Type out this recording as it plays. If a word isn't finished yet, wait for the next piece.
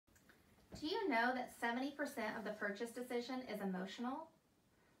Do you know that 70% of the purchase decision is emotional?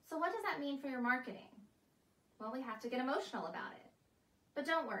 So what does that mean for your marketing? Well, we have to get emotional about it. But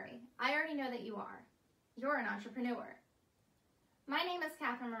don't worry, I already know that you are. You're an entrepreneur. My name is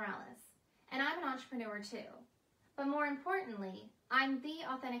Katherine Morales, and I'm an entrepreneur too. But more importantly, I'm the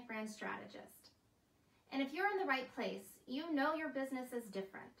authentic brand strategist. And if you're in the right place, you know your business is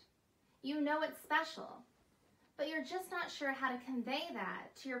different. You know it's special, but you're just not sure how to convey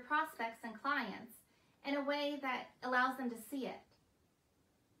that to your prospects and clients in a way that allows them to see it.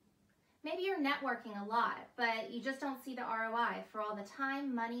 Maybe you're networking a lot, but you just don't see the ROI for all the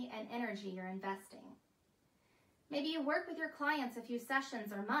time, money, and energy you're investing. Maybe you work with your clients a few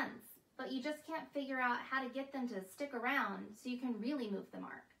sessions or months, but you just can't figure out how to get them to stick around so you can really move the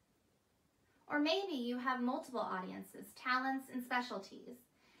mark. Or maybe you have multiple audiences, talents, and specialties,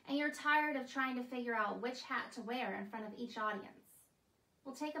 and you're tired of trying to figure out which hat to wear in front of each audience.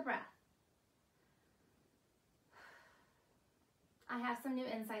 Well, take a breath. I have some new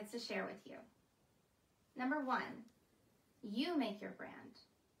insights to share with you. Number one, you make your brand.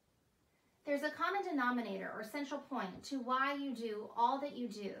 There's a common denominator or central point to why you do all that you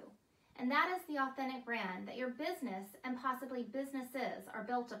do, and that is the authentic brand that your business and possibly businesses are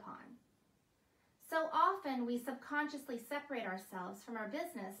built upon. So often we subconsciously separate ourselves from our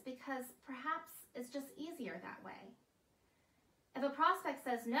business because perhaps it's just easier that way. If a prospect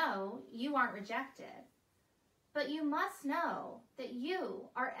says no, you aren't rejected. But you must know that you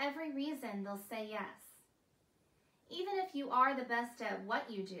are every reason they'll say yes. Even if you are the best at what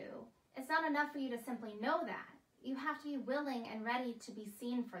you do, it's not enough for you to simply know that. You have to be willing and ready to be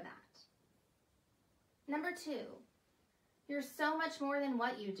seen for that. Number two, you're so much more than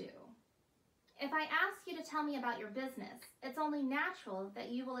what you do. If I ask you to tell me about your business, it's only natural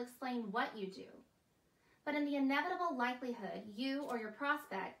that you will explain what you do. But in the inevitable likelihood you or your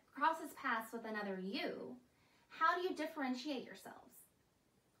prospect crosses paths with another you, how do you differentiate yourselves?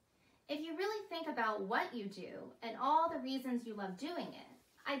 If you really think about what you do and all the reasons you love doing it,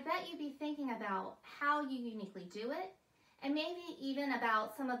 I bet you'd be thinking about how you uniquely do it, and maybe even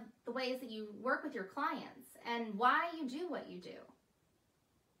about some of the ways that you work with your clients and why you do what you do.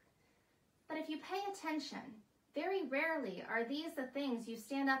 But if you pay attention, very rarely are these the things you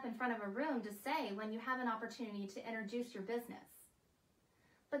stand up in front of a room to say when you have an opportunity to introduce your business.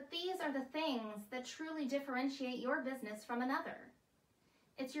 But these are the things that truly differentiate your business from another.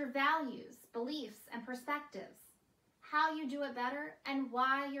 It's your values, beliefs, and perspectives, how you do it better, and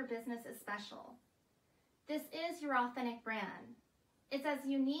why your business is special. This is your authentic brand. It's as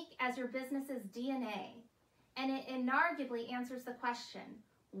unique as your business's DNA, and it inarguably answers the question,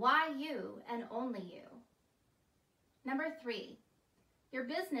 why you and only you? Number three, your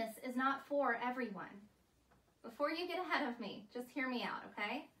business is not for everyone. Before you get ahead of me, just hear me out,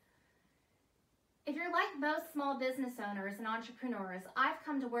 okay? If you're like most small business owners and entrepreneurs I've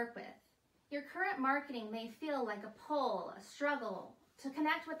come to work with, your current marketing may feel like a pull, a struggle to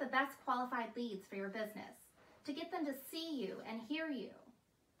connect with the best qualified leads for your business, to get them to see you and hear you.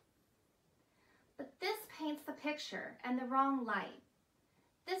 But this paints the picture in the wrong light.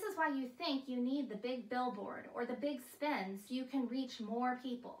 This is why you think you need the big billboard or the big spin so you can reach more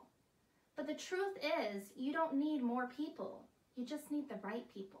people. But the truth is, you don't need more people. You just need the right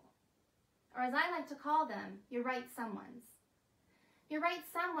people. Or as I like to call them, your right someones. Your right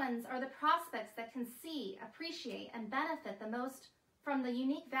someones are the prospects that can see, appreciate, and benefit the most from the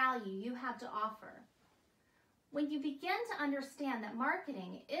unique value you have to offer. When you begin to understand that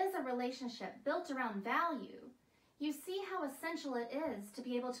marketing is a relationship built around value, you see how essential it is to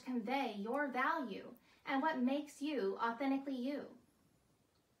be able to convey your value and what makes you authentically you.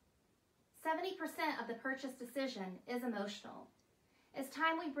 70% of the purchase decision is emotional. It's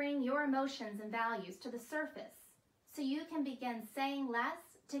time we bring your emotions and values to the surface so you can begin saying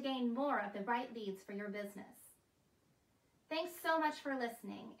less to gain more of the right leads for your business. Thanks so much for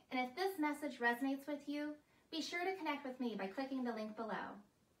listening, and if this message resonates with you, be sure to connect with me by clicking the link below.